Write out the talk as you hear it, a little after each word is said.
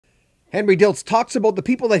Henry Diltz talks about the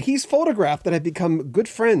people that he's photographed that have become good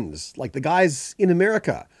friends, like the guys in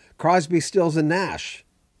America, Crosby, Stills, and Nash,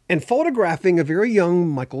 and photographing a very young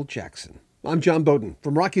Michael Jackson. I'm John Beaudin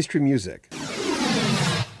from Rock History Music.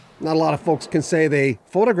 Not a lot of folks can say they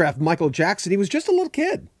photographed Michael Jackson. He was just a little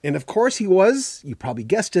kid. And of course he was, you probably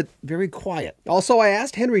guessed it, very quiet. Also, I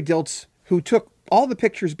asked Henry Diltz, who took all the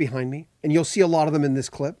pictures behind me, and you'll see a lot of them in this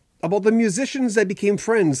clip, about the musicians that became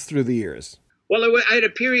friends through the years. Well, I had a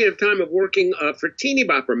period of time of working for teeny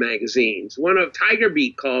bopper magazines. One of Tiger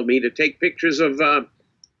Beat called me to take pictures of the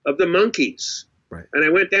Monkees. Right. And I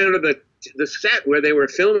went down to the set where they were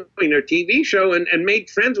filming their TV show and made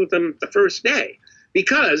friends with them the first day.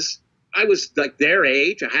 Because I was like their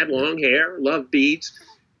age, I had long hair, loved beads.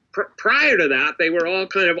 Prior to that, they were all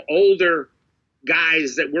kind of older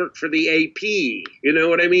guys that worked for the AP. You know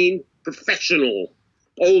what I mean? Professional,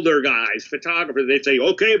 older guys, photographers. They'd say,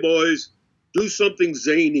 okay, boys, do something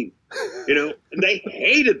zany, you know, and they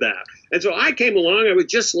hated that. And so I came along, I was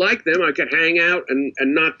just like them. I could hang out and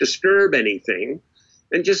not disturb anything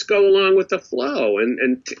and just go along with the flow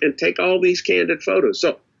and take all these candid photos.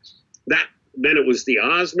 So then it was the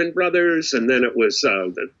Osmond brothers, and then it was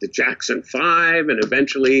the Jackson Five, and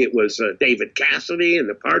eventually it was David Cassidy and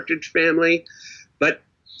the Partridge Family. But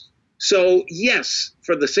so, yes,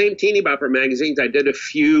 for the same teeny bopper magazines, I did a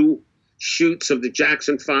few shoots of the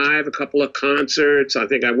Jackson Five, a couple of concerts. I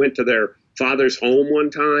think I went to their father's home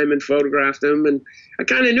one time and photographed them, and I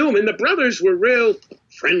kind of knew them. And the brothers were real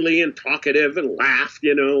friendly and talkative and laughed,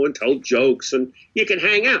 you know, and told jokes, and you can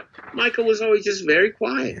hang out. Michael was always just very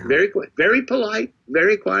quiet, very polite,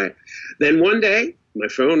 very quiet. Then one day, my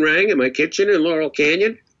phone rang in my kitchen in Laurel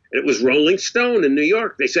Canyon, and it was Rolling Stone in New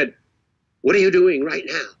York. They said, "What are you doing right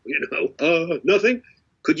now?" You know, nothing.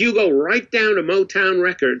 Could you go right down to Motown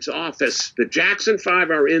Records office? The Jackson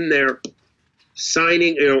Five are in there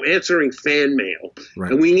signing, you know, answering fan mail.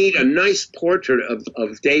 Right. And we need a nice portrait of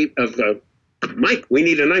Mike. We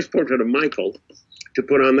need a nice portrait of Michael to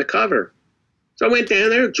put on the cover. So I went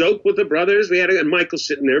down there, joked with the brothers. And Michael's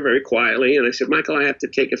sitting there very quietly. And I said, "Michael, I have to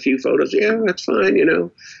take a few photos." "Yeah, that's fine, you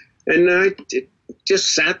know." And I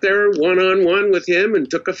just sat there one-on-one with him and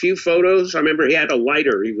took a few photos. I remember he had a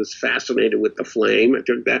lighter. He was fascinated with the flame. I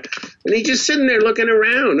took that. And he's just sitting there looking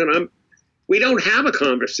around. And we don't have a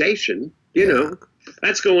conversation, you know.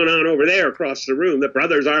 That's going on over there across the room. The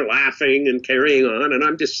brothers are laughing and carrying on. And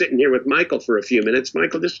I'm just sitting here with Michael for a few minutes.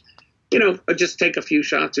 Michael, just, you know, I'll just take a few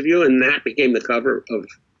shots of you. And that became the cover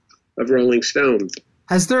of Rolling Stone.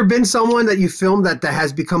 Has there been someone that you filmed that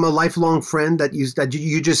has become a lifelong friend that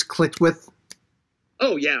you just clicked with?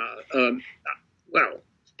 Oh, yeah. Well,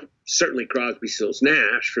 certainly Crosby, Stills,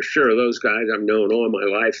 Nash, for sure. Those guys I've known all my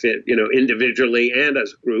life, you know, individually and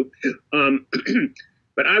as a group.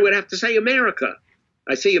 But I would have to say America.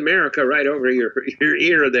 I see America right over your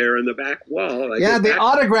ear there in the back wall. They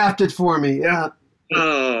autographed it for me. Yeah.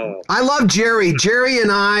 Oh. I love Jerry. Jerry and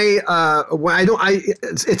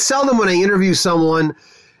it's seldom when I interview someone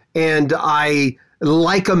and I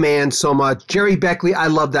like a man so much. Jerry Beckley, I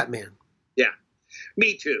love that man. Yeah,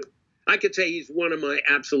 me too. I could say he's one of my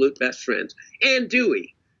absolute best friends. And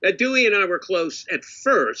Dewey. Dewey and I were close at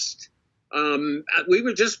first. We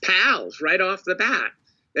were just pals right off the bat.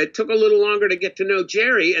 It took a little longer to get to know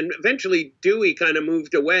Jerry, and eventually Dewey kind of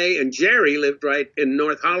moved away, and Jerry lived right in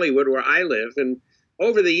North Hollywood where I live. And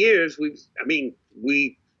over the years,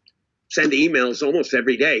 we send emails almost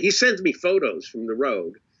every day. He sends me photos from the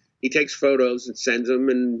road. He takes photos and sends them,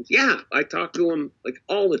 and yeah, I talk to him like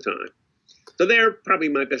all the time. So they're probably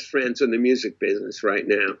my best friends in the music business right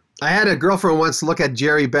now. I had a girlfriend once look at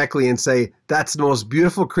Jerry Beckley and say, "That's the most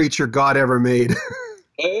beautiful creature God ever made."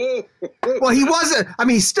 Oh. Well, he wasn't. I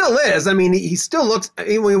mean, he still is. I mean, he still looks.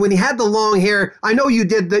 When he had the long hair, I know you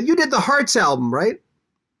did the Hearts album, right?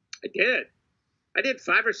 I did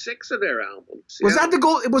 5 or 6 of their albums. Was that the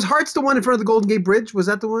gold? Was Hearts the one in front of the Golden Gate Bridge? Was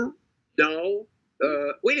that the one? No.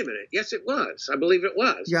 Wait a minute. Yes, it was. I believe it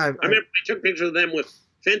was. Yeah. I remember I took pictures of them with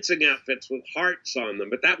fencing outfits with hearts on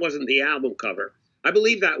them, but that wasn't the album cover. I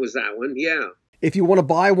believe that was that one. Yeah. If you want to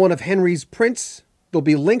buy one of Henry's prints, there'll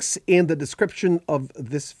be links in the description of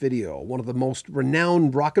this video. One of the most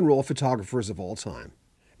renowned rock and roll photographers of all time.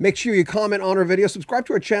 Make sure you comment on our video, subscribe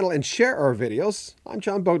to our channel, and share our videos. I'm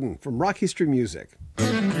John Beaudin from Rock History Music.